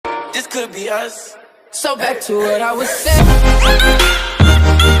this could be us. So back to what I was saying.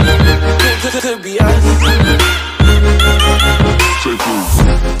 Could be us.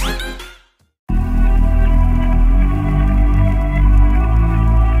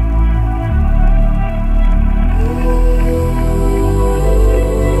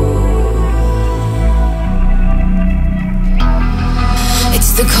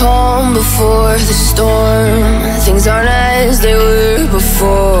 It's the calm before the storm. Things aren't as they were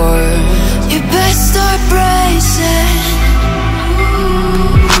before. You best start bracing.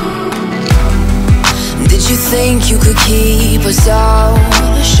 Did you think you could keep us out?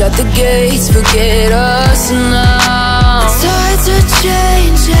 Shut the gates, forget us now. The tides are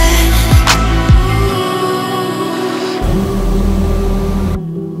changing.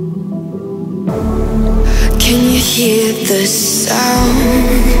 Can you hear the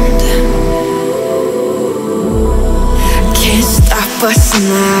sound? Can't stop us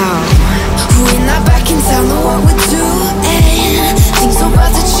now. We're not back in town, know what we're doing. Things are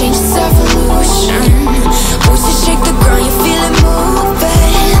about to change, it's evolution. Voices shake the ground, you feel it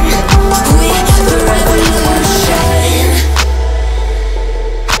moving. We're the revolution.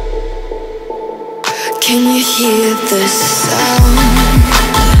 Can you hear the sound?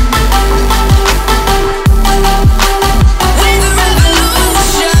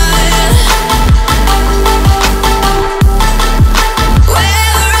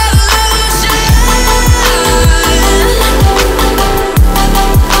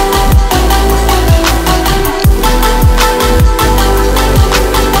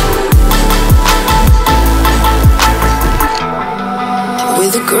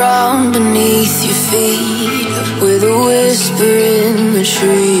 Ground beneath your feet, with a whisper in the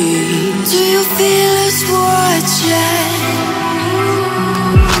trees. Do you feel us watching?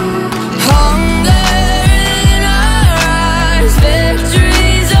 Hunger in our eyes,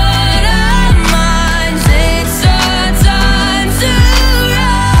 victories on our minds. It's our time to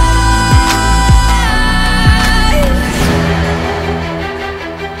rise.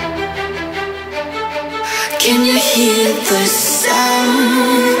 Can you hear the sound?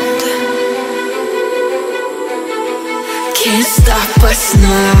 Can't stop us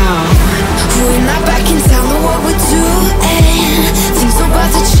now. We're not back in town, know what we're doing. Things are about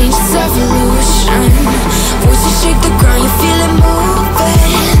to change, it's evolution. Voices shake the ground, you feel it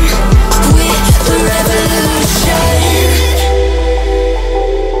moving. We're the revolution.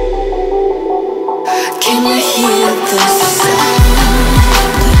 Can you hear the sound?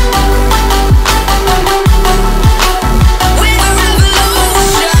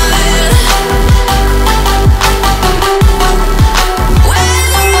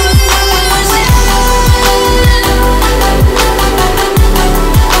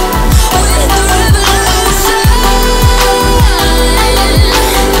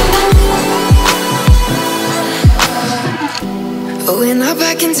 We're not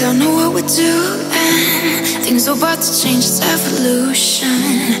back in town, know what we're doing. Things are about to change, it's evolution.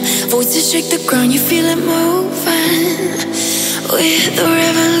 Voices shake the ground, you feel it moving. We're the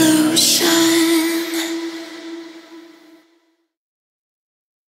revolution.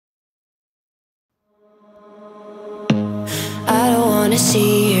 I don't wanna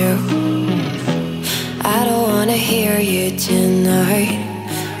see you, I don't wanna hear you tonight.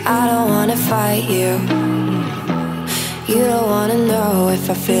 I don't wanna fight you. You don't wanna know if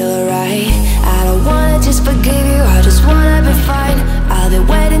I feel alright. I don't wanna just forgive you, I just wanna be fine. I've been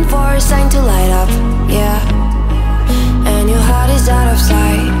waiting for a sign to light up, yeah. And your heart is out of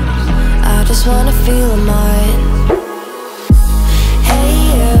sight. I just wanna feel mine. Hey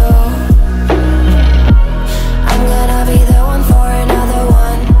you, I'm gonna be the one for another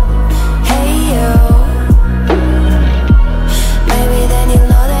one. Hey you, maybe then you'll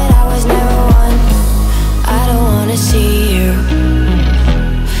know that I was never one. I don't wanna see you,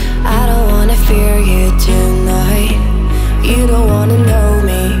 I don't wanna fear you tonight. You don't wanna know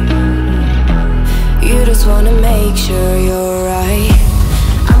me, you just wanna make sure you're right.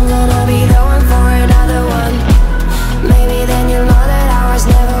 I'm gonna be the one for another one.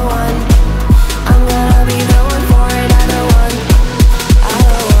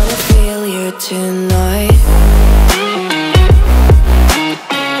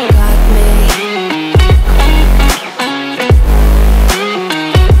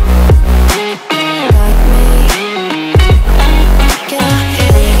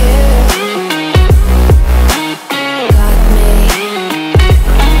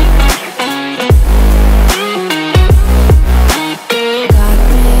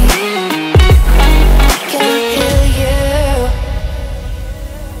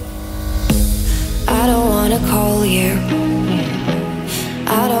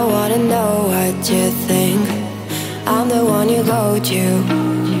 don't wanna know what you think. I'm the one you go to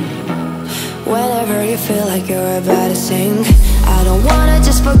whenever you feel like you're about to sink. I don't wanna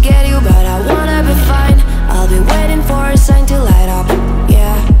just forget you, but I wanna be fine. I'll be waiting for a sign to light up,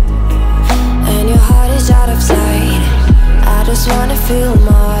 yeah. And your heart is out of sight. I just wanna feel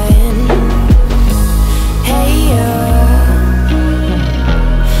mine. Hey you,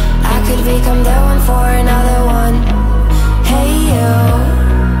 I could become the one for another one. Hey you,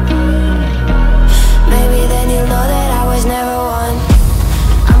 maybe then you'll know that I was never one.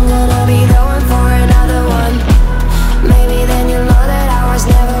 I'm gonna be the one for another one. Maybe then you'll know that I was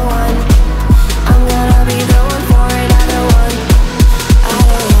never one. I'm gonna be the one for another one. I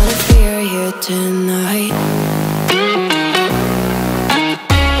don't wanna fear you tonight.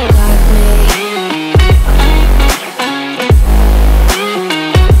 Got me.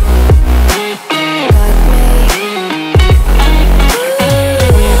 Got me.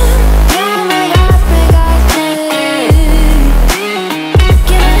 Got me, got me, got me.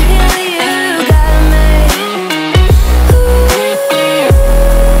 Can I hear you? Got me.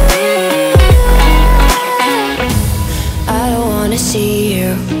 I don't wanna see you.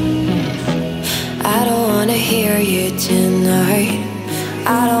 I don't wanna hear you tonight.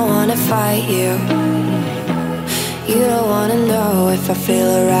 I don't wanna fight you. You don't wanna know if I feel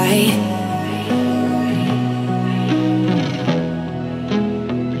alright.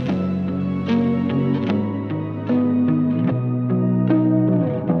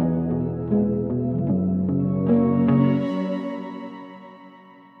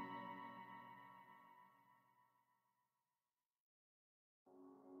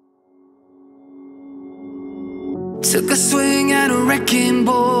 Took a swing at a wrecking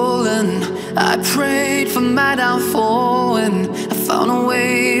ball and I prayed for my downfall, and I found a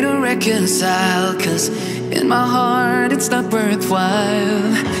way to reconcile, 'cause in my heart it's not worthwhile.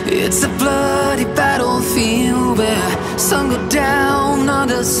 It's a bloody battlefield where some go down,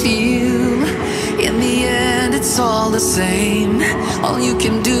 others heal. In the end it's all the same. All you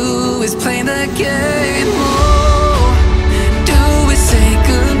can do is play the game. Oh, do we say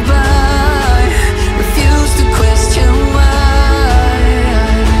goodbye? Refuse to question why.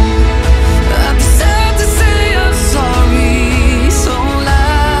 I'm sad to say I'm sorry, so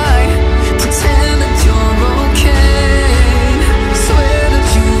lie. Pretend that you're okay. Swear that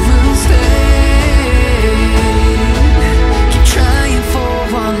you will stay. Keep trying for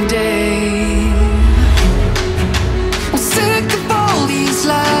one day. I'm sick of all these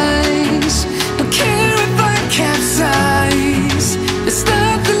lies. Don't care if I capsize. There's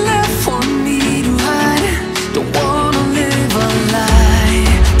nothing left for me to hide. Don't wanna live a lie.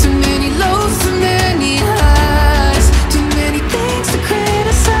 Too many lows, too many highs. Too many things to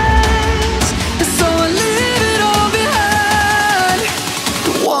criticize. And so I leave it all behind.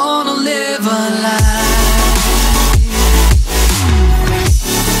 Don't wanna live a lie.